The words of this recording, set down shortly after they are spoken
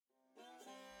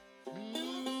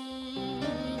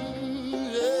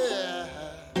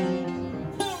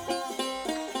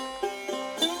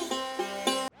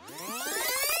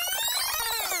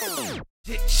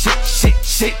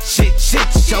shit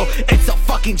show. It's a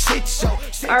fucking shit show.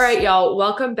 All right, y'all.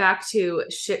 Welcome back to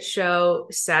Shit Show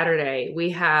Saturday. We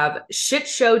have Shit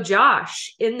Show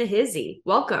Josh in the hizzy.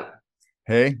 Welcome.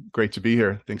 Hey, great to be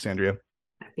here. Thanks, Andrea.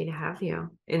 Happy to have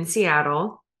you in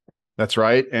Seattle. That's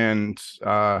right. And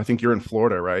I think you're in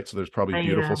Florida, right? So there's probably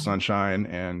beautiful am. sunshine,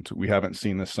 and we haven't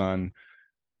seen the sun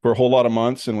for a whole lot of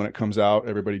months. And when it comes out,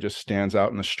 everybody just stands out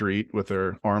in the street with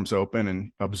their arms open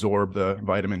and absorb the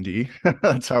vitamin D.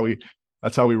 That's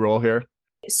how we roll here.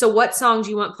 So what songs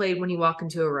you want played when you walk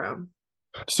into a room?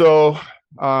 So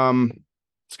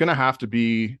it's gonna have to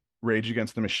be Rage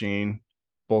Against the Machine,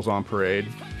 Bulls on Parade.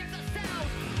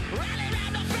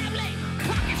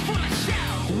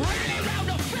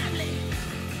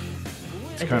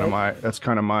 That's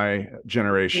kind of my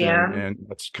generation, Yeah. and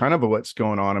that's kind of what's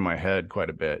going on in my head quite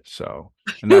a bit. So,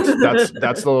 and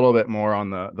that's a little bit more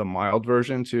on the mild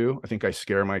version too. I think I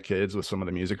scare my kids with some of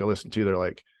the music I listen to. They're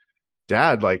like,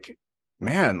 "Dad, like,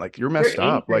 man, like you're messed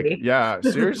up. Like, yeah,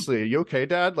 seriously, are you okay,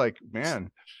 Dad? Like,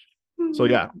 man." So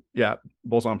yeah,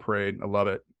 Bulls on Parade. I love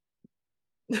it.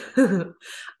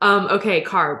 Okay,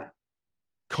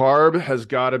 Carb has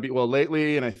got to be, well,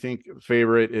 lately, and I think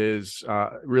favorite is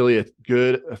really a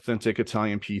good authentic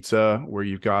Italian pizza where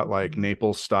you've got like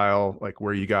Naples style, like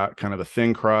where you got kind of a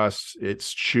thin crust,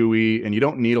 it's chewy, and you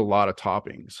don't need a lot of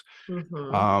toppings.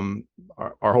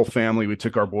 Our whole family, we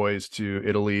took our boys to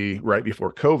Italy right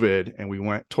before COVID, and we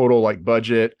went total like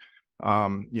budget,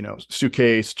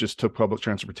 suitcase, just took public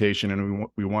transportation, and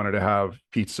we wanted to have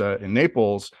pizza in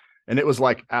Naples. And it was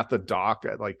like at the dock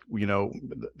at like,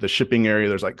 the shipping area,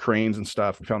 there's like cranes and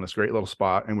stuff. We found this great little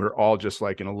spot, and we were all just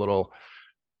like in a little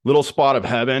spot of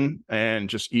heaven, and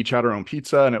just each had our own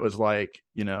pizza. And it was like,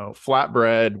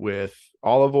 flatbread with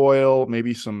olive oil,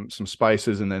 maybe some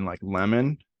spices, and then like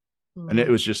lemon. And it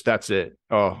was just, that's it.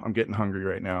 Oh, I'm getting hungry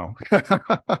right now.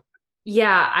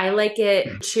 Yeah, I like it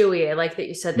chewy. I like that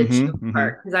you said the chew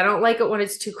part, because I don't like it when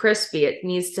it's too crispy. It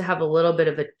needs to have a little bit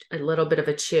of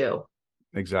a chew.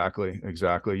 Exactly.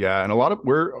 Yeah. And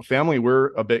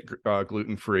we're a bit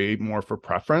gluten-free, more for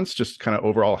preference, just kind of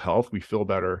overall health. We feel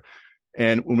better.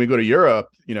 And when we go to Europe,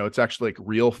 it's actually like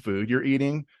real food you're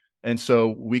eating. And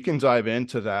so we can dive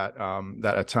into that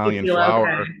Italian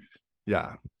flour. Okay.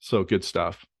 Yeah. So good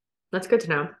stuff. That's good to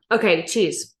know. Okay.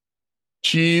 Cheese.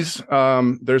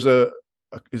 There's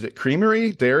is it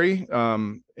Creamery Dairy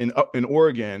in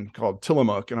Oregon called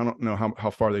Tillamook. And I don't know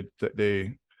how far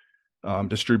they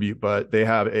distribute, but they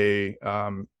have a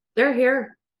they're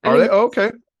here. They? Oh,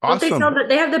 okay. Awesome.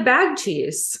 They have the bag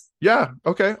cheese. Yeah.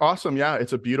 Okay. Awesome. Yeah.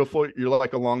 It's you're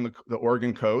like along the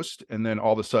Oregon coast, and then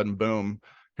all of a sudden, boom,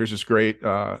 here's this great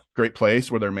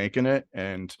place where they're making it.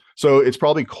 And so it's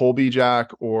probably Colby Jack,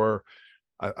 or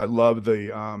I love the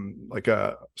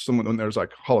when there's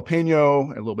like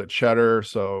jalapeno, a little bit cheddar.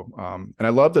 So and I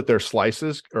love that their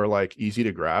slices are like easy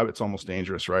to grab. It's almost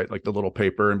dangerous, right? Like the little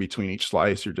paper in between each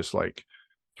slice, you're just like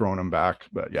throwing them back.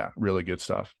 But yeah, really good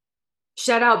stuff.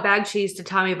 Shout out bag cheese to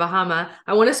Tommy Bahama.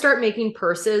 I want to start making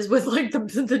purses with like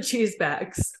the cheese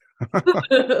bags.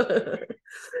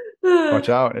 Watch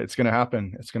out. It's gonna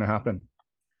happen.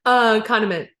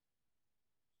 Condiment.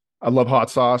 I love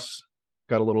hot sauce.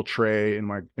 Got a little tray in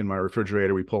my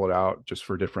refrigerator. We pull it out just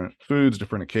for different foods,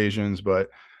 different occasions. But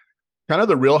kind of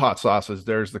the real hot sauces,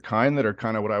 there's the kind that are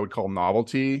kind of what I would call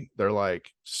novelty. They're like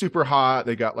super hot.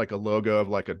 They got like a logo of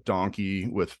like a donkey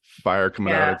with fire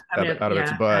coming out of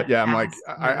its butt. Yeah, I'm like,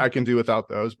 I can do without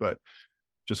those, but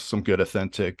just some good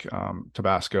authentic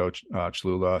Tabasco,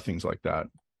 Cholula, things like that.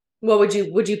 Well, would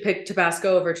you pick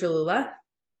Tabasco over Cholula?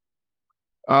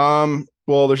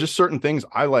 Well, there's just certain things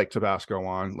I like Tabasco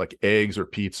on, like eggs or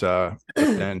pizza.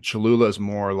 But then Cholula is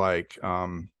more like, I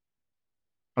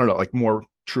don't know, like more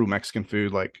true Mexican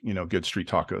food, like, good street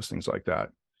tacos, things like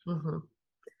that.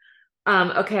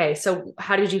 Okay. So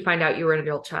how did you find out you were an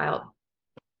adult child?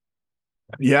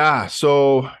 Yeah.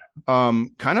 So,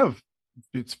 kind of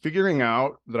it's figuring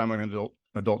out that I'm an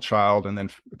adult child, and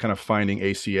then kind of finding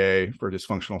ACA for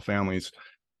dysfunctional families.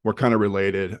 We're kind of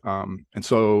related. And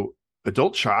so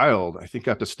adult child, I think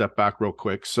I have to step back real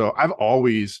quick. So I've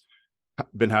always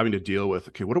been having to deal with,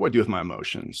 okay, what do I do with my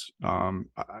emotions? A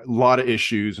lot of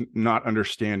issues, not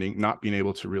understanding, not being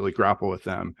able to really grapple with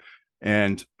them.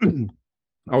 And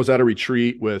I was at a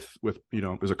retreat with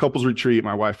it was a couples retreat.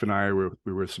 My wife and I we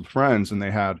were with some friends, and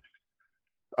they had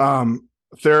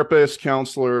therapist,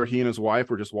 counselor. He and his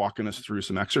wife were just walking us through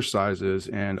some exercises.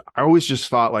 And I always just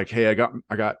thought like, hey, I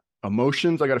got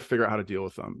emotions, I got to figure out how to deal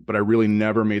with them. But I really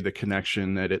never made the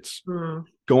connection that it's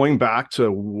going back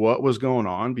to what was going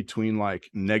on between like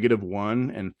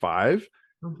 -1 and 5.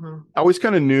 I always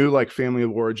kind of knew like family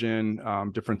of origin,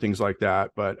 different things like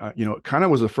that. But, it kind of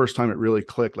was the first time it really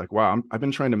clicked like, wow, I've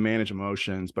been trying to manage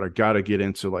emotions, but I got to get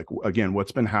into like, again,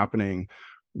 what's been happening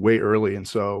way early. And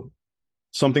so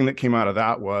something that came out of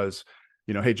that was,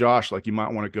 hey, Josh, like you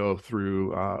might want to go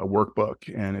through a workbook,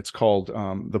 and it's called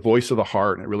The Voice of the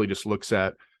Heart. And it really just looks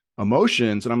at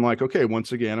emotions. And I'm like, okay,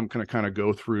 once again, I'm going to kind of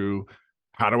go through,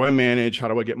 how do I manage? How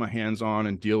do I get my hands on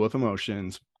and deal with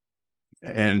emotions?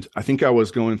 And I think I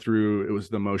was going through, it was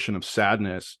the emotion of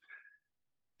sadness.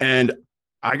 And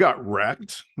I got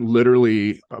wrecked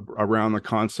literally around the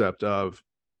concept of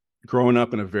growing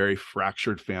up in a very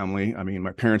fractured family. I mean,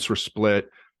 my parents were split,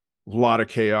 a lot of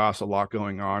chaos, a lot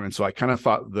going on. And so I kind of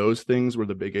thought those things were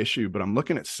the big issue, but I'm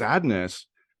looking at sadness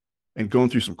and going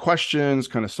through some questions,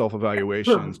 kind of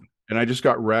self-evaluations. And I just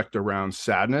got wrecked around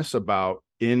sadness about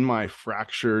in my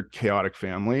fractured, chaotic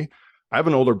family. I have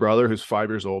an older brother who's 5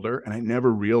 years older, and I never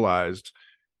realized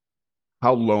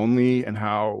how lonely and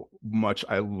how much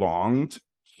I longed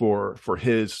for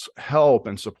his help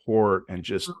and support, and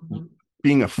just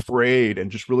being afraid and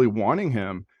just really wanting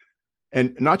him.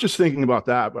 And not just thinking about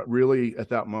that, but really at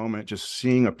that moment, just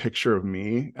seeing a picture of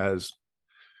me as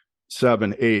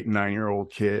 7, 8,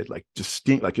 9-year-old kid, like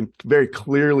distinct, like very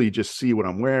clearly just see what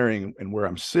I'm wearing and where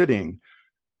I'm sitting.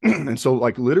 And so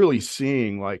like literally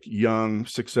seeing like young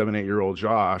 6, 7, 8-year-old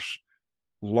Josh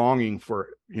longing for,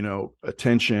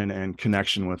 attention and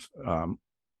connection with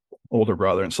older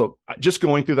brother. And so just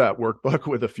going through that workbook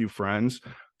with a few friends, a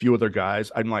few other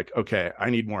guys, I'm like, okay,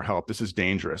 I need more help. This is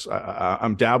dangerous.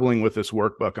 I'm dabbling with this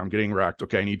workbook. I'm getting wrecked.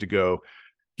 Okay, I need to go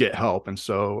get help. And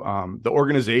so the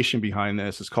organization behind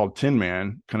this is called Tin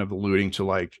Man, kind of alluding to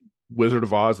like Wizard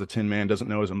of Oz. The Tin Man doesn't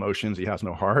know his emotions. He has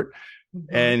no heart.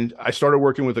 And I started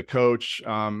working with a coach,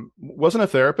 wasn't a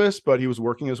therapist, but he was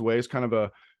working his way as kind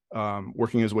of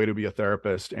working his way to be a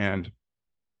therapist. And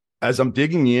as I'm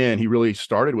digging in, he really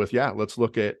started with, let's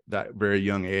look at that very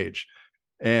young age.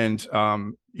 And,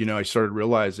 I started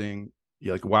realizing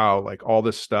like, wow, like all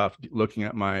this stuff, looking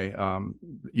at my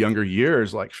younger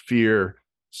years, like fear,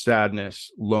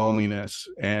 sadness, loneliness,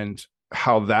 and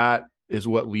how that is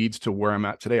what leads to where I'm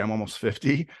at today. I'm almost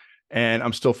 50 and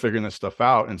I'm still figuring this stuff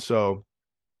out. And so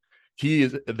he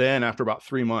is then, after about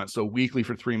 3 months, so weekly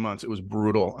for 3 months, it was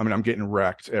brutal. I mean, I'm getting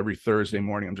wrecked every Thursday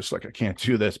morning. I'm just like, I can't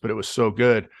do this, but it was so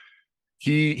good.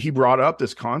 He brought up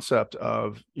this concept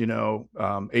of,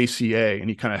 ACA, and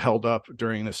he kind of held up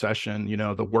during the session,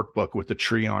 the workbook with the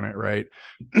tree on it. Right.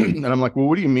 And I'm like, well,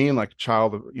 what do you mean? Like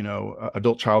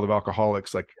adult child of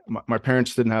alcoholics? Like my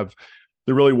parents didn't have,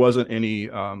 there really wasn't any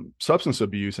substance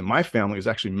abuse in my family. It was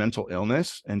actually mental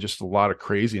illness and just a lot of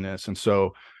craziness. And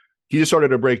so he just started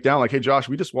to break down like, hey, Josh,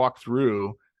 we just walked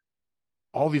through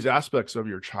all these aspects of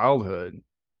your childhood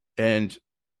and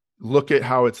look at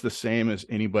how it's the same as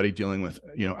anybody dealing with,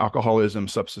 alcoholism,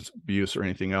 substance abuse, or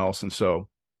anything else. And so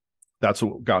that's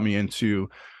what got me into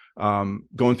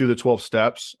going through the 12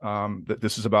 steps. That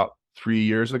this is about 3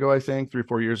 years ago, I think 3 or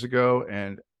 4 years ago.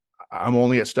 And I'm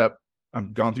only at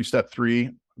I've gone through step 3.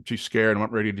 I'm too scared. I'm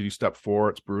not ready to do step 4.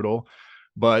 It's brutal,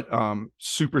 but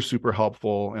super, super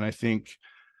helpful. And I think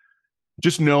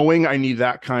just knowing I need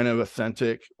that kind of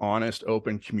authentic, honest,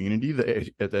 open community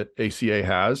that ACA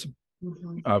has.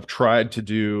 I've tried to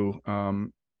do,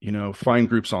 find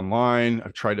groups online.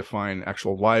 I've tried to find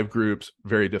actual live groups,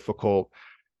 very difficult.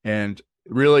 And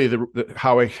really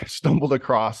how I stumbled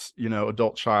across,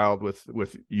 adult child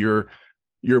with your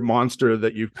monster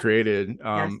that you've created,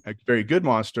 a very good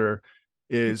monster,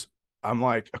 is I'm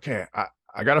like, okay,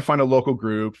 I got to find a local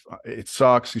group. It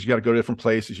sucks because you got to go to different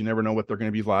places. You never know what they're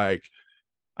going to be like.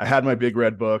 I had my big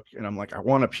red book and I'm like, I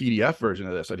want a PDF version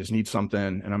of this. I just need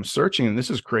something. And I'm searching, and this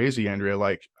is crazy, Andrea.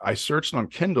 Like I searched on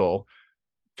Kindle.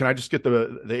 Can I just get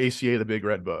the ACA, the big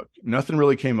red book? Nothing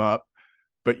really came up,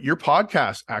 but your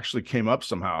podcast actually came up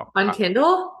somehow. On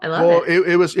Kindle? I love it.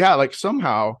 It was, like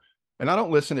somehow, and I don't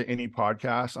listen to any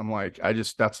podcasts. I'm like, I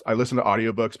listen to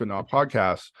audiobooks, but not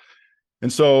podcasts.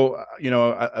 And so,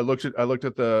 I looked at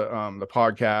the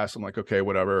podcast. I'm like, okay,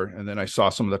 whatever. And then I saw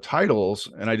some of the titles,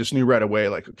 and I just knew right away,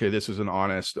 like, okay, this is an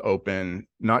honest, open,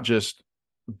 not just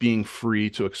being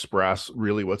free to express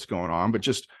really what's going on, but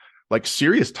just like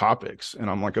serious topics. And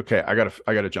I'm like, okay, I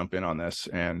gotta jump in on this.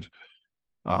 And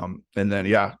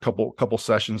then, couple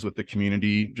sessions with the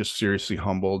community, just seriously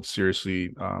humbled,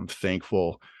 seriously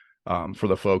thankful for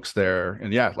the folks there.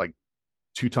 And like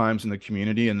 2 times in the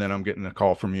community, and then I'm getting a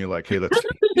call from you like, hey, let's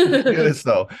do this.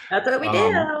 So that's what we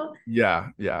do.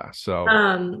 Yeah.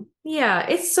 So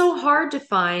it's so hard to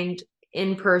find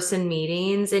in-person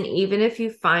meetings, and even if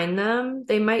you find them,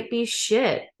 they might be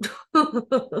shit.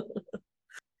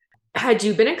 Had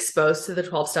you been exposed to the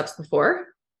 12 steps before?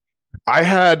 I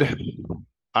had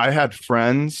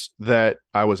friends that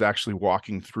I was actually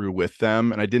walking through with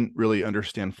them, and I didn't really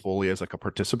understand fully as like a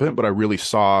participant, but I really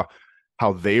saw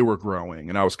how they were growing,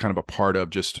 and I was kind of a part of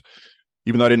just,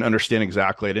 even though I didn't understand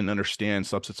exactly, I didn't understand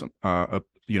substance,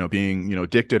 being,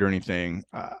 addicted or anything.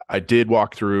 I did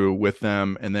walk through with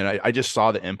them, and then I just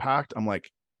saw the impact. I'm like,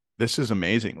 this is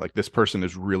amazing. Like this person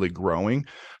is really growing.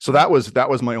 So that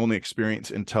was my only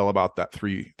experience until about that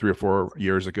three or 4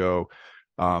 years ago,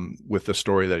 with the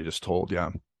story that I just told.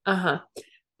 Yeah. Uh-huh.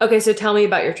 Okay, so tell me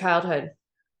about your childhood.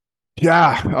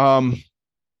 Yeah.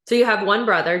 So you have one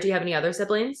brother. Do you have any other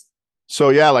siblings? So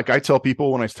yeah, like I tell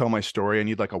people when I tell my story, I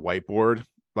need like a whiteboard.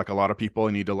 Like a lot of people,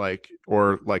 I need to like,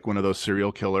 or like one of those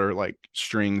serial killer like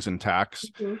strings and tacks.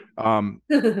 Um,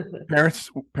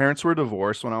 parents were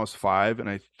divorced when I was 5, and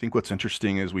I think what's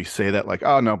interesting is we say that like,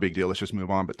 oh, no big deal, let's just move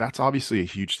on, but that's obviously a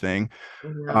huge thing.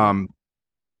 No. Um,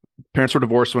 parents were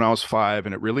divorced when I was 5,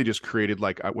 and it really just created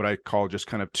like what I call just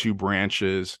kind of two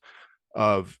branches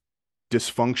of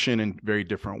dysfunction in very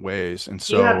different ways. And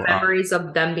Do you have so, memories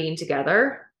of them being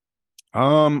together?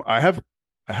 I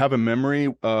have a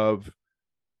memory of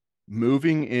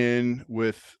moving in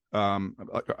with,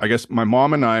 I guess my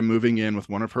mom and I moving in with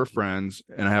one of her friends,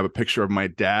 and I have a picture of my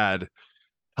dad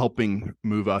helping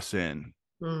move us in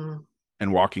Mm.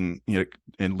 and walking,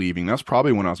 and leaving. That's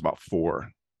probably when I was about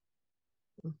 4.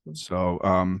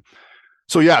 Mhm.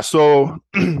 So yeah, so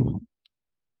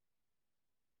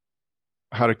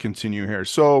how to continue here.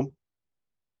 So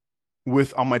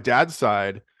with on my dad's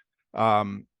side,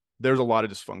 there's a lot of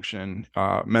dysfunction,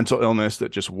 mental illness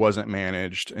that just wasn't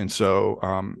managed, and so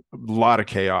a lot of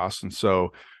chaos, and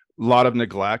so a lot of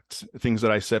neglect. Things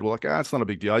that I said, well, like, it's not a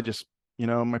big deal. I just,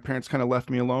 my parents kind of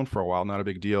left me alone for a while, not a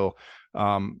big deal.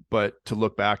 But to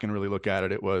look back and really look at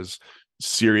it, it was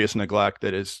serious neglect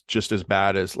that is just as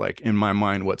bad as, like, in my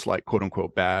mind, what's like quote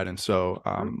unquote bad. And so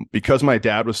because my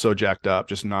dad was so jacked up,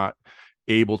 just not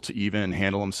able to even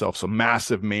handle himself, so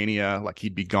massive mania, like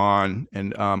he'd be gone,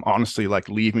 and honestly, like,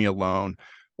 leave me alone,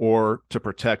 or to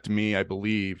protect me, I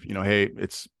believe, hey,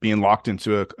 it's being locked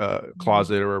into a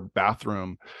closet or a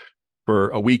bathroom for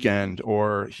a weekend.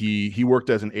 Or he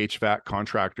worked as an HVAC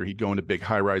contractor. He'd go into big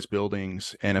high-rise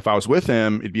buildings, and if I was with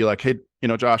him, it'd be like, hey,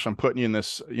 Josh, I'm putting you in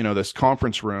this, this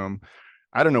conference room.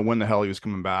 I don't know when the hell he was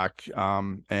coming back.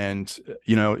 And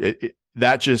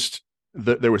that just,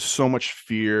 there was so much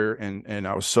fear, and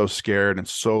I was so scared and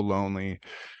so lonely.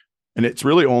 And it's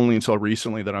really only until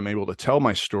recently that I'm able to tell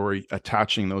my story,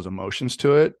 attaching those emotions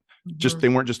to it. Just, they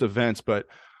weren't just events, but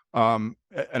and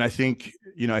I think,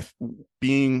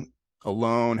 being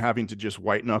alone, having to just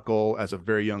white knuckle as a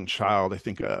very young child, I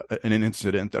think an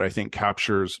incident that I think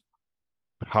captures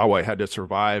how I had to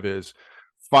survive is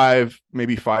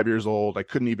maybe 5 years old. I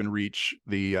couldn't even reach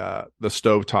the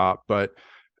stovetop, but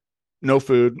no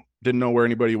food, didn't know where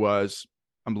anybody was.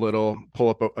 I'm little, pull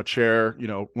up a chair,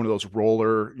 one of those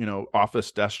roller,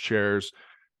 office desk chairs,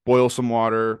 boil some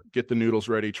water, get the noodles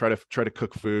ready, try to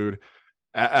cook food.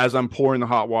 As I'm pouring the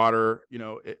hot water,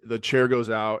 the chair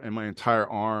goes out, and my entire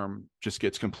arm just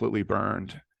gets completely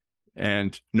burned,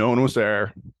 and no one was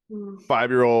there. Mm.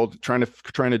 5-year-old trying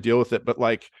to deal with it. But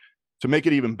like, to make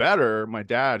it even better, my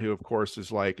dad, who of course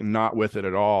is like not with it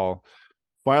at all,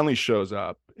 finally shows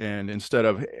up, and instead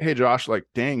of, hey Josh, like,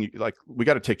 dang, like, we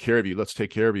got to take care of you, let's take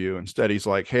care of you, instead he's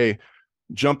like, hey,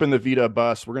 jump in the Vita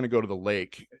bus, we're going to go to the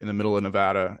lake in the middle of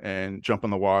Nevada and jump in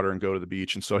the water and go to the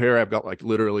beach. And so here I've got like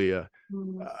literally a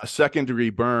second-degree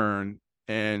burn,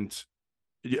 and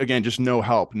again, just no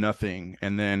help, nothing.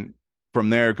 And then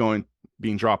from there,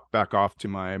 being dropped back off to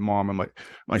my mom and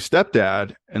my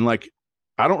stepdad, and like,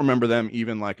 I don't remember them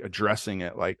even like addressing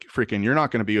it, like, freaking, you're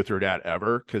not going to be with your dad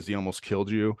ever because he almost killed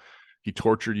you, he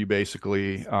tortured you,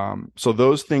 basically. So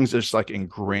those things are just like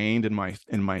ingrained in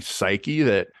my psyche,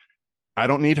 that I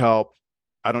don't need help,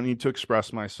 I don't need to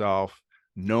express myself,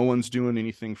 no one's doing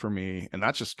anything for me. And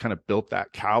that's just kind of built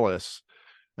that callus,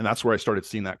 and that's where I started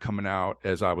seeing that coming out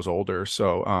as I was older.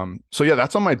 So yeah,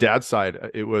 that's on my dad's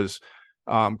side. It was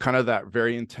kind of that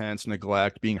very intense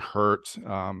neglect, being hurt,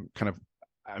 kind of,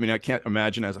 I mean, I can't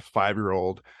imagine as a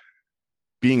 5-year-old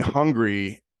being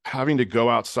hungry, having to go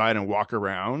outside and walk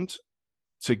around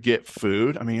to get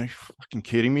food. I mean, are you fucking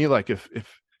kidding me? Like, if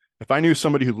I knew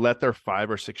somebody who let their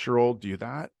 5 or 6-year-old do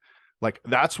that, like,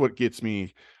 that's what gets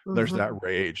me. There's that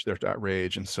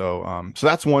rage. And so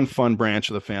that's one fun branch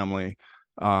of the family.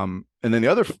 And then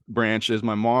the other branch is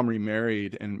my mom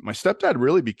remarried, and my stepdad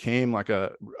really became like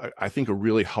I think a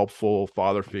really helpful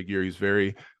father figure. He's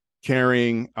very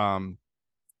caring.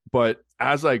 But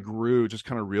as I grew, just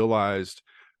kind of realized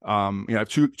I have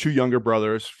two younger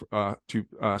brothers, two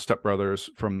stepbrothers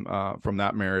from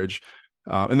that marriage,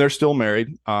 and they're still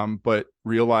married. But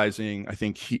realizing, I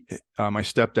think my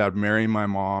stepdad marrying my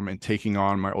mom and taking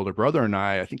on my older brother and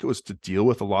I think it was to deal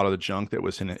with a lot of the junk that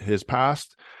was in his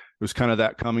past. It was kind of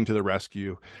that coming to the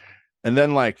rescue, and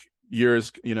then like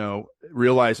years,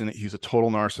 realizing that he's a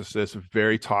total narcissist,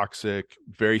 very toxic,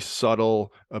 very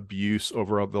subtle abuse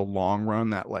over the long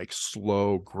run, that like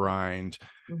slow grind.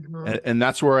 And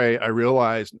that's where I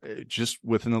realized just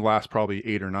within the last probably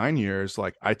 8 or 9 years,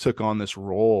 like I took on this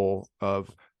role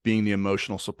of being the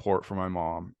emotional support for my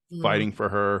mom, fighting for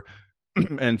her.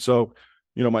 And so,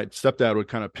 my stepdad would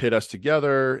kind of pit us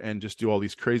together and just do all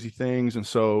these crazy things. And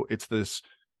so it's this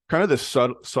kind of this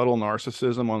subtle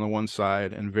narcissism on the one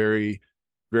side, and very,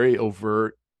 very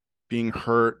overt, being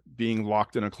hurt, being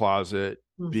locked in a closet,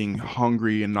 being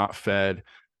hungry and not fed.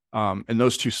 And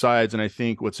those two sides. And I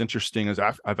think what's interesting is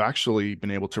I've actually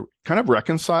been able to kind of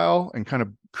reconcile and kind of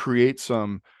create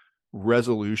some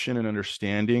resolution and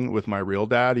understanding with my real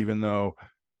dad, even though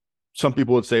some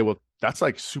people would say, well, that's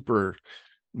like super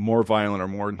more violent or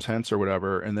more intense or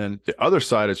whatever. And then the other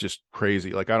side is just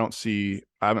crazy. Like I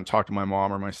haven't talked to my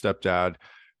mom or my stepdad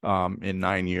in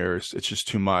 9 years. It's just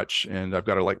too much. And I've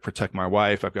got to like protect my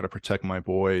wife. I've got to protect my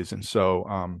boys. And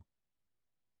so,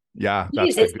 yeah,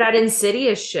 it's that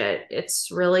insidious shit. It's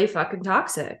really fucking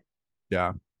toxic.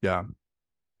 Yeah.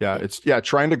 It's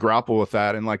trying to grapple with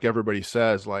that. And like everybody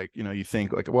says, like, you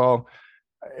think like, well,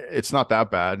 it's not that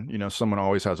bad. Someone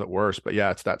always has it worse, but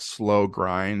yeah, it's that slow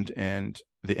grind and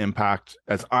the impact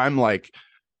as I'm like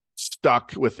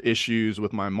stuck with issues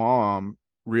with my mom,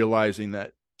 realizing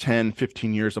that 10,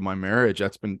 15 years of my marriage,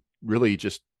 that's been really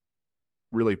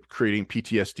creating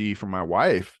PTSD for my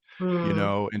wife.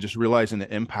 And just realizing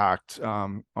the impact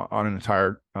on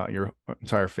your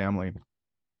entire family.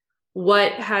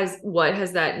 What has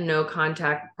that no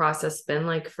contact process been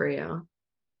like for you?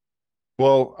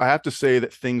 Well, I have to say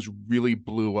that things really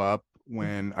blew up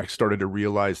when I started to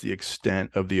realize the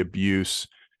extent of the abuse,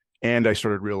 and I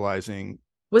started realizing.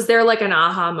 Was there like an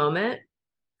aha moment?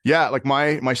 Yeah, like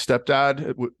my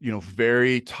stepdad,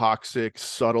 very toxic,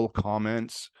 subtle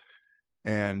comments.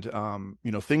 And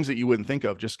things that you wouldn't think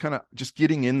of, just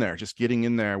getting in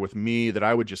there with me, that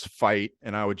I would just fight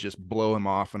and I would just blow him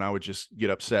off and I would just get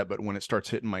upset. But when it starts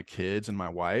hitting my kids and my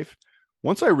wife,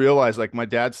 once I realized, like, my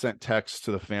dad sent texts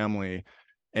to the family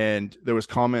and there was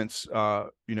comments,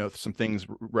 some things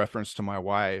referenced to my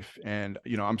wife, and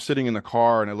I'm sitting in the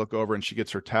car and I look over and she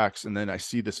gets her text, and then I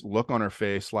see this look on her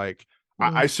face, like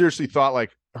I seriously thought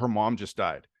like her mom just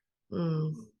died.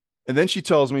 And then she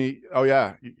tells me, oh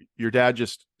yeah, your dad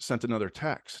just sent another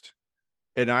text.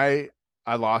 And I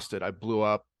lost it. I blew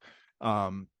up,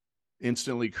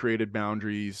 instantly created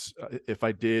boundaries. If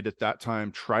I did at that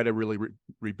time, try to really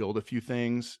rebuild a few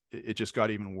things, it just got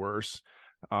even worse.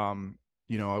 I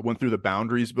went through the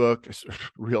boundaries book,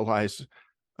 realized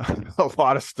a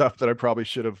lot of stuff that I probably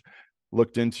should have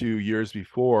looked into years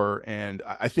before. And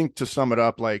I think, to sum it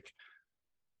up, like,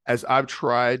 as I've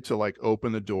tried to like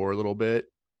open the door a little bit,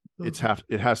 it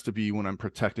has to be when I'm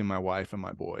protecting my wife and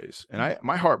my boys. And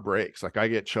my heart breaks. Like I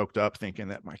get choked up thinking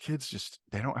that my kids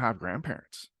they don't have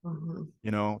grandparents.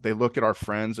 They look at our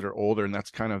friends that are older and that's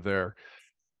kind of their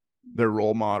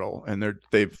role model, and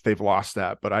they've lost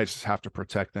that, but I just have to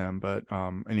protect them. But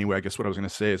anyway, I guess what I was going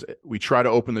to say is we try to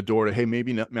open the door to, hey,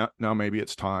 maybe now maybe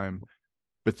it's time,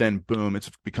 but then boom, it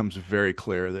becomes very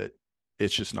clear that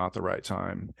it's just not the right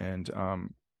time. And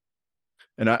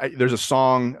there's a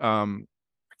song,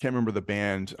 I can't remember the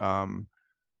band. I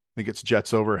think it's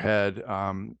Jets Overhead.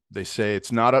 They say,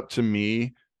 it's not up to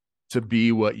me to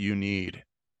be what you need.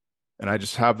 And I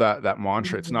just have that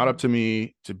mantra. It's not up to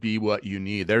me to be what you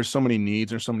need. There's so many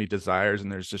needs, there's so many desires,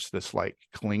 and there's just this like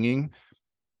clinging,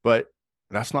 but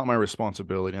that's not my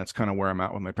responsibility. And that's kind of where I'm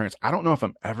at with my parents. I don't know if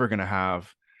I'm ever going to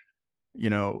have,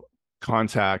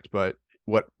 contact, but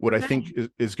what I think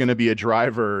is going to be a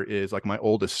driver is, like, my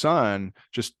oldest son,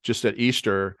 just at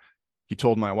Easter, he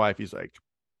told my wife, he's like,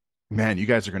 man, you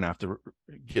guys are going to have to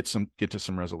get to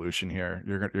some resolution here.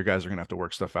 Your guys are going to have to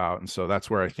work stuff out. And so that's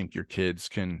where I think your kids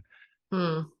can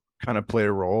kind of play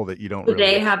a role that you don't. Did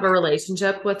they have a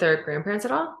relationship with their grandparents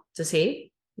at all? Does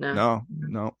he? No.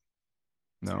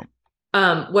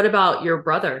 What about your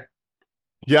brother?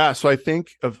 Yeah, so I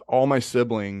think of all my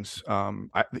siblings,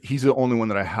 he's the only one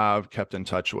that I have kept in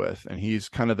touch with, and he's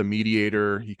kind of the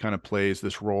mediator. He kind of plays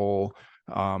this role,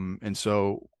 and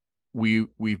so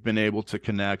we've been able to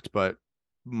connect. But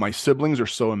my siblings are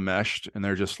so enmeshed, and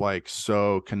they're just like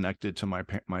so connected to my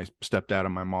stepdad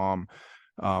and my mom.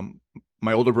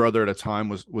 My older brother at a time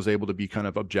was able to be kind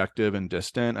of objective and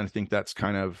distant. And I think that's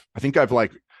kind of, I think I've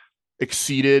like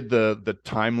exceeded the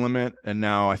time limit. And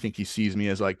now I think he sees me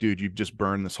as like, dude, you've just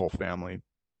burned this whole family.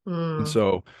 And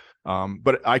so,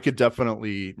 but I could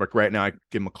definitely, like right now, I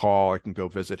give him a call. I can go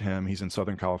visit him. He's in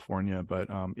Southern California, but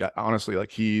yeah, honestly,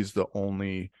 like he's the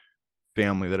only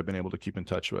family that I've been able to keep in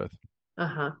touch with.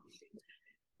 Uh-huh.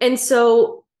 And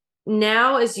so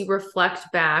now as you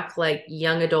reflect back, like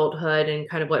young adulthood and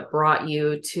kind of what brought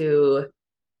you to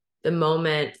the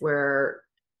moment where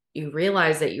you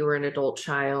realized that you were an adult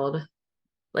child,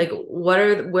 like what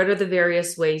are the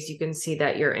various ways you can see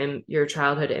that your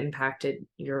childhood impacted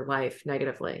your life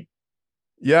negatively?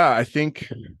 Yeah, I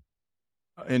think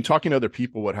in talking to other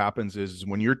people, what happens is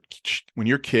when your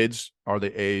kids are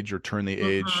the age or turn the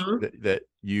age Mm-hmm. that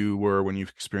you were when you've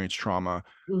experienced trauma,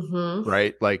 Mm-hmm.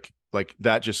 right? Like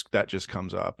that just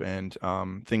comes up. And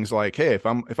things like, hey, if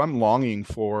I'm longing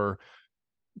for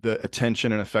the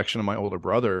attention and affection of my older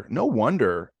brother, no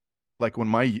wonder like when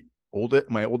my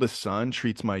oldest son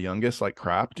treats my youngest like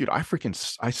crap, dude, I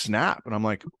snap and I'm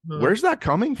like, Mm-hmm. where's that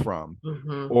coming from?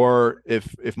 Mm-hmm. Or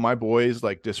if my boys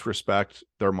like disrespect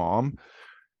their mom,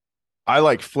 I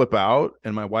like flip out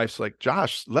and my wife's like,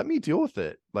 Josh, let me deal with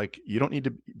it. Like, you don't need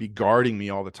to be guarding me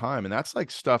all the time. And that's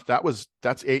like stuff that's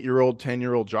 8-year-old,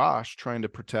 10-year-old Josh trying to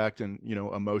protect and,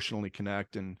 emotionally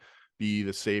connect and be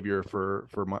the savior for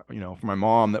my, for my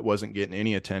mom that wasn't getting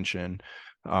any attention.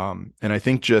 And I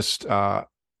think just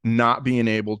not being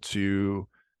able to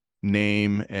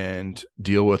name and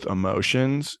deal with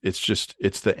emotions, it's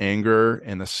the anger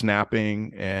and the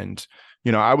snapping. And,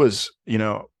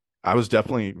 I was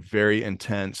definitely very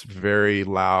intense, very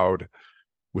loud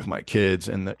with my kids.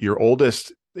 And your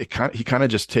oldest, he kind of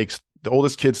just takes the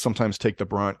oldest kids sometimes take the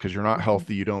brunt because you're not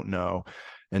healthy, you don't know.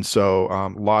 And so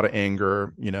a lot of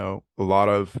anger, a lot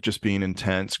of just being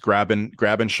intense,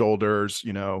 grabbing shoulders,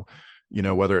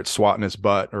 whether it's swatting his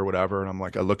butt or whatever. And I'm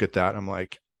like, I look at that, and I'm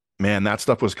like, man, that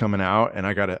stuff was coming out, and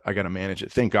I gotta manage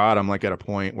it. Thank God I'm like at a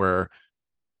point where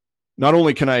not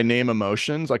only can I name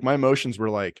emotions, like my emotions were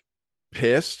like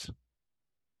pissed,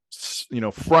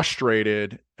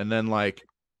 frustrated, and then like,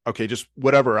 okay, just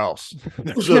whatever else.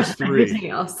 There's those three, Everything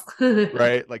else.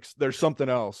 right? Like there's something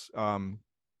else.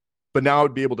 But now I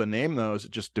would be able to name those.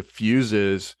 It just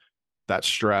diffuses that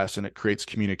stress and it creates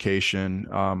communication.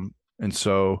 And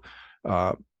so,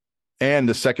 and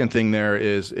the second thing there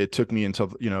is it took me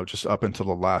until, just up until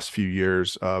the last few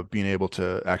years of being able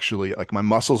to actually, like, my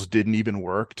muscles didn't even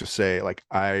work to say like,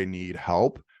 I need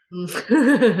help.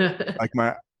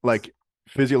 Like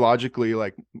physiologically,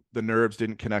 like the nerves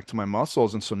didn't connect to my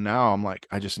muscles. And so now I'm like,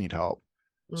 I just need help.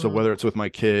 So whether it's with my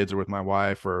kids or with my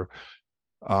wife or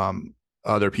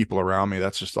other people around me,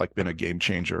 that's just like been a game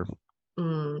changer. I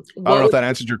don't know if that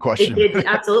answered your question. It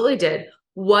absolutely did.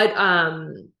 What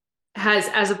has,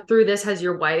 as of through this, has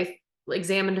your wife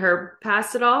examined her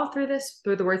past at all through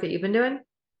the work that you've been doing?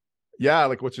 Yeah,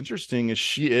 like what's interesting is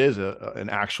she is an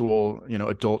actual,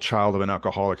 adult child of an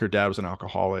alcoholic. Her dad was an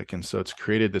alcoholic, and so it's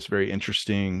created this very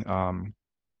interesting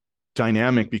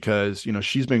dynamic because,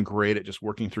 she's been great at just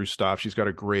working through stuff. She's got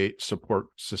a great support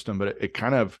system, but it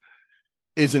kind of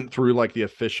isn't through like the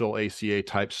official ACA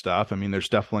type stuff. I mean, there's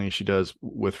definitely, she does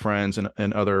with friends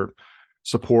and other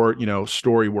support,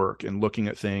 story work and looking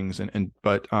at things.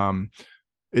 But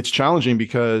it's challenging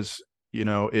because,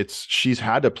 she's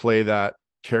had to play that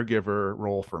caregiver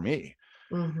role for me.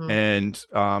 Mm-hmm. And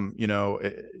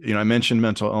I mentioned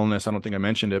mental illness. I don't think I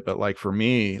mentioned it, but like for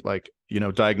me, like,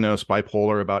 diagnosed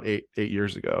bipolar about eight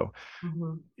years ago,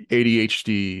 Mm-hmm.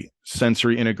 ADHD,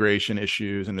 sensory integration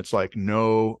issues. And it's like,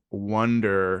 no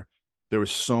wonder there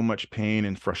was so much pain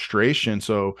and frustration.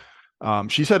 So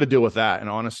she's had to deal with that. And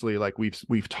honestly, like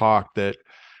we've talked that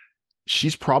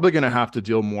she's probably going to have to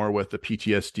deal more with the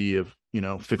PTSD of,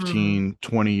 15,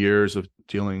 20 years of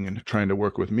dealing and trying to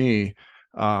work with me.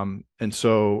 And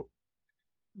so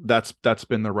that's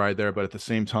been the ride there. But at the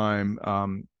same time,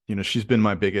 she's been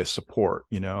my biggest support,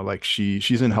 like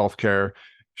she's in healthcare.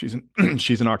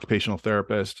 She's an occupational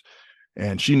therapist,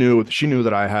 and she knew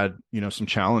that I had, some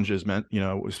challenges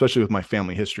especially with my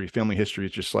family history. Family history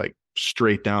is just like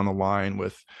straight down the line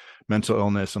with mental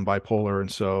illness and bipolar.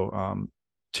 And so,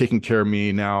 taking care of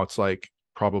me now, it's like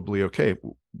probably okay.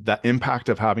 That impact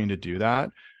of having to do that,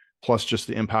 plus just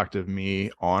the impact of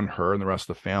me on her and the rest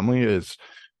of the family, is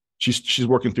she's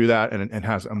working through that and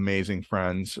has amazing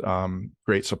friends,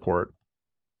 great support.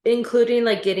 Including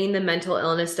like getting the mental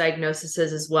illness diagnoses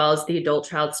as well as the adult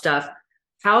child stuff.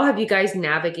 How have you guys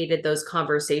navigated those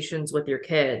conversations with your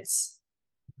kids?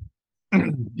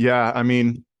 Yeah, I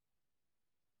mean,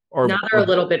 or Now they're a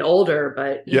little bit older,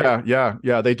 but you know.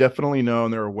 yeah, they definitely know,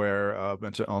 and they're aware of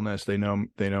mental illness. They know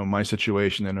my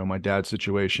situation, they know my dad's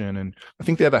situation, and I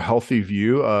think they have a healthy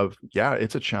view of, yeah,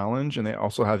 it's a challenge, and they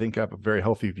also, I think, have a very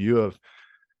healthy view of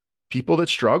people that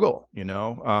struggle,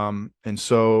 and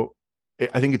so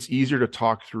I think it's easier to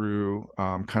talk through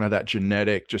kind of that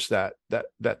genetic, just that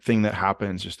thing that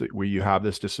happens, just that where you have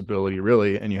this disability,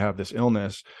 really, and you have this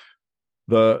illness.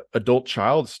 The adult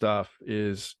child stuff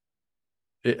is,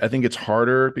 I think it's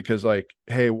harder because, like,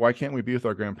 hey, why can't we be with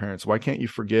our grandparents? Why can't you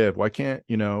forgive? Why can't,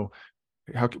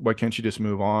 why can't you just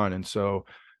move on? And so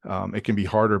it can be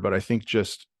harder, but I think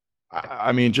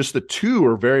I mean, just the two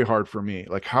are very hard for me.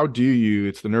 Like, how do you,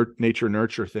 it's the nature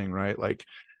nurture thing, right? Like,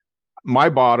 my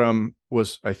bottom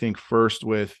was, I think, first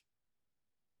with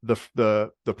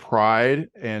the pride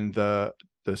and the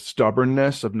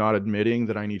stubbornness of not admitting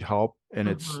that I need help. And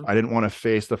I didn't want to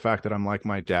face the fact that I'm like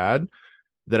my dad,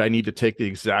 that I need to take the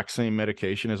exact same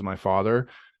medication as my father.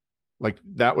 Like,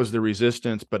 that was the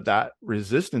resistance, but that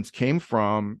resistance came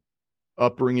from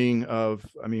upbringing of,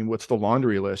 I mean, what's the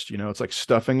laundry list? It's like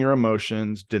stuffing your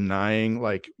emotions, denying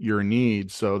like your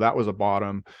needs. So that was a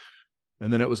bottom.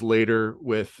 And then it was later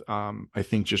with, I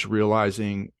think, just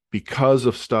realizing, because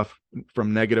of stuff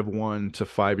from -1 to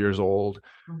 5 years old,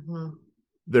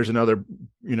 there's another,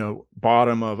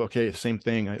 bottom of, okay, same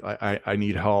thing. I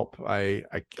need help.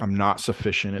 I'm not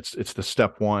sufficient. It's the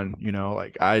step one,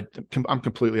 like I'm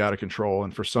completely out of control.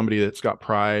 And for somebody that's got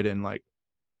pride and like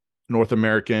North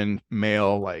American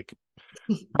male, like,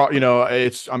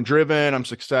 I'm driven, I'm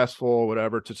successful,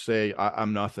 whatever, to say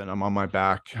I'm nothing. I'm on my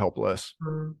back, helpless.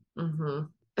 Mm-hmm.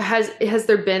 Has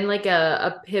there been like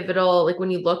a pivotal, like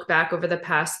when you look back over the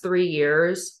past 3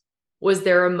 years, was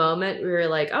there a moment where you're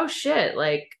like, oh shit,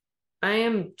 like I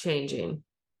am changing?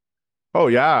 Oh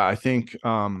yeah, I think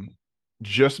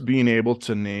just being able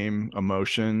to name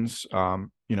emotions,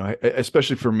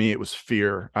 especially for me, it was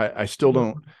fear. I still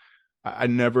don't, I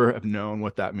never have known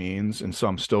what that means, and so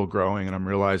I'm still growing, and I'm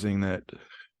realizing that,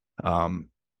 um,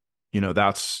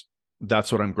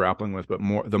 that's what I'm grappling with. But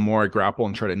the more I grapple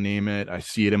and try to name it, I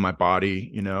see it in my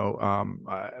body.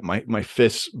 My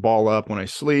fists ball up when I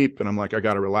sleep, and I'm like, I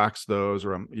got to relax those,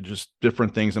 or I'm just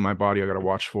different things in my body I got to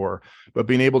watch for. But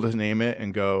being able to name it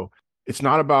and go, it's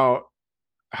not about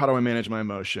how do I manage my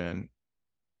emotion.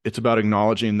 It's about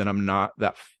acknowledging that I'm not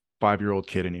that 5-year-old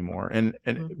kid anymore. And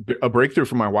a breakthrough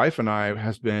for my wife and I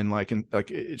has been like,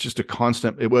 it's just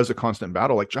it was a constant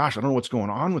battle. Like, Josh, I don't know what's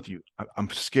going on with you. I'm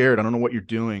scared. I don't know what you're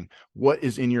doing. What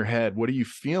is in your head? What are you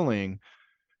feeling?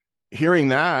 Hearing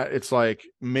that, it's like,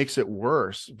 makes it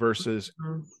worse, versus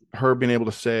her being able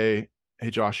to say, hey,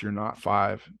 Josh, you're not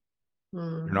 5.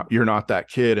 You're not that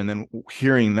kid. And then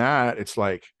hearing that, it's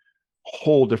like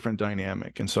whole different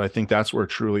dynamic. And so I think that's where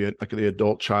truly, like, the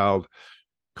adult child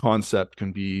concept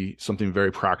can be something very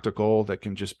practical that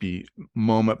can just be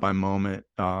moment by moment,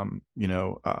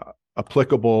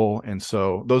 applicable. And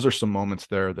so those are some moments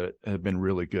there that have been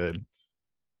really good.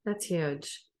 That's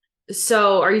huge.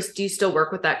 So do you still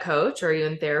work with that coach, or are you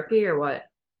in therapy, or what?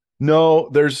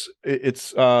 No,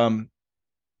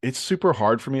 it's super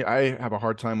hard for me. I have a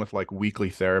hard time with like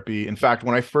weekly therapy. In fact,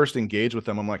 when I first engaged with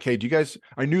them, I'm like, hey, do you guys,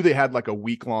 I knew they had like a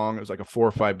week long, it was like a 4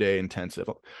 or 5 day intensive.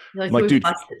 You're I'm like, dude,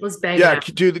 let's bang yeah,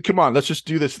 it dude, come on, let's just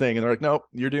do this thing. And they're like, nope,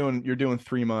 you're doing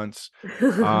 3 months.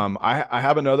 out. I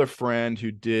have another friend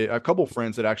a couple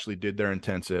friends that actually did their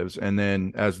intensives. And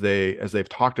then as they've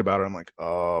talked about it, I'm like,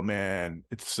 oh man,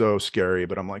 it's so scary.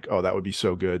 But I'm like, oh, that would be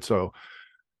so good. So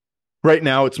right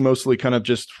now it's mostly kind of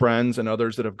just friends and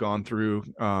others that have gone through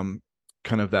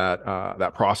kind of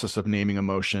that process of naming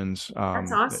emotions,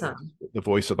 That's awesome. the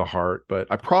voice of the heart. But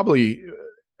I probably,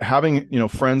 having,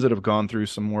 friends that have gone through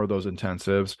some more of those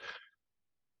intensives,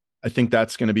 I think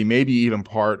that's going to be maybe even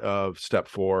part of step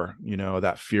 4,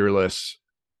 that fearless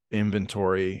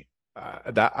inventory,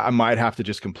 that I might have to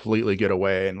just completely get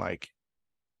away and like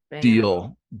Bang it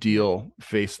out.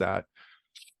 face that.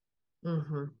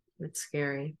 It's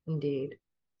scary indeed.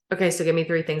 Okay, so give me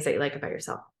 3 things that you like about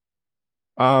yourself.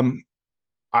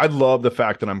 I love the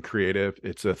fact that I'm creative.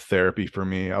 It's a therapy for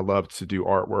me. I love to do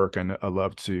artwork, and I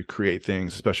love to create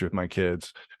things, especially with my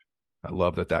kids. I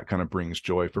love that kind of brings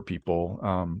joy for people.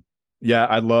 Yeah,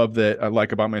 I love that. I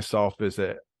like about myself is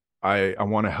that I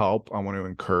want to help. I want to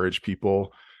encourage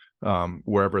people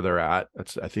wherever they're at.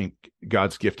 I think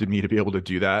God's gifted me to be able to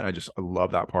do that. I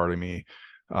love that part of me.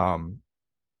 And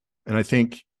I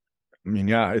think, I mean,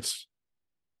 yeah,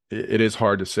 it is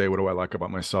hard to say what do I like about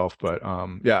myself, but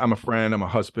yeah, I'm a friend, I'm a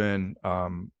husband.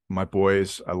 My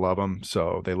boys, I love them,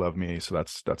 so they love me, so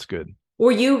that's good.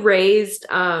 Were you raised,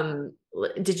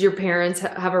 did your parents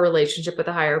have a relationship with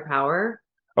a higher power?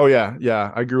 Oh yeah,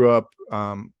 yeah. I grew up.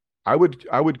 I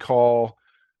would call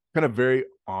kind of very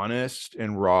honest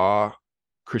and raw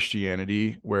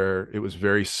Christianity, where it was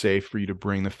very safe for you to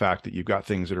bring the fact that you've got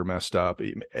things that are messed up,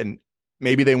 and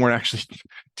maybe they weren't actually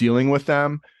dealing with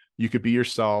them. You could be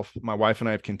yourself. My wife and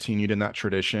I have continued in that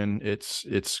tradition.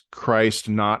 It's Christ,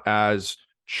 not as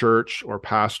church or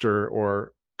pastor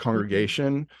or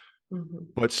congregation, Mm-hmm.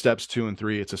 but steps 2 and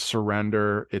 3. It's a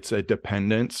surrender. It's a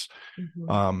dependence.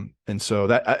 Mm-hmm. And so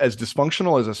that, as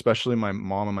dysfunctional as especially my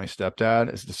mom and my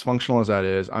stepdad, as dysfunctional as that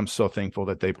is, I'm so thankful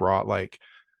that they brought like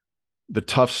the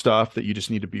tough stuff that you just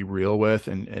need to be real with.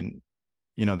 And,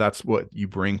 that's what you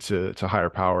bring to higher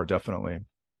power. Definitely.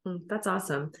 That's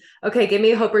awesome. Okay. Give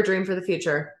me a hope or dream for the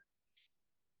future.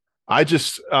 I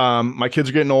just, my kids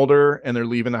are getting older and they're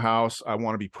leaving the house. I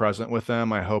want to be present with them.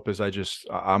 My hope is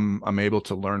I'm able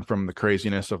to learn from the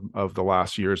craziness of the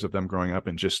last years of them growing up,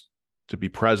 and just to be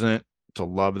present, to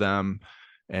love them,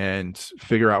 and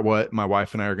figure out what my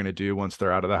wife and I are going to do once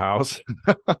they're out of the house.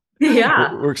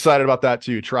 Yeah. We're excited about that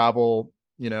too. Travel,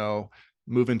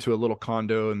 move into a little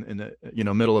condo in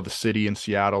the, middle of the city in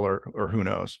Seattle, or who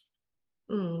knows.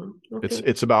 Okay.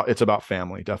 It's about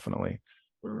family. Definitely.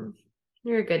 Mm.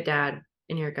 You're a good dad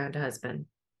and you're a good husband.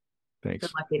 Thanks.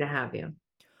 So lucky to have you.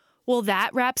 Well,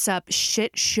 that wraps up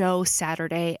Shit Show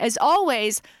Saturday. As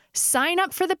always, sign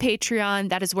up for the Patreon.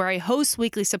 That is where I host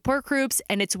weekly support groups,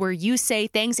 and it's where you say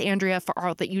thanks, Andrea, for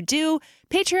all that you do.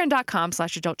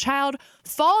 Patreon.com/adultchild.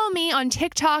 Follow me on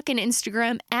TikTok and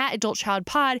Instagram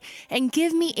 @adultchildpod, and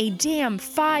give me a damn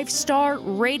 5-star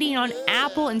rating on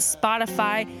Apple and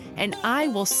Spotify. And I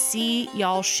will see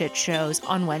y'all shit shows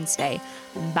on Wednesday.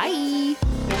 Bye.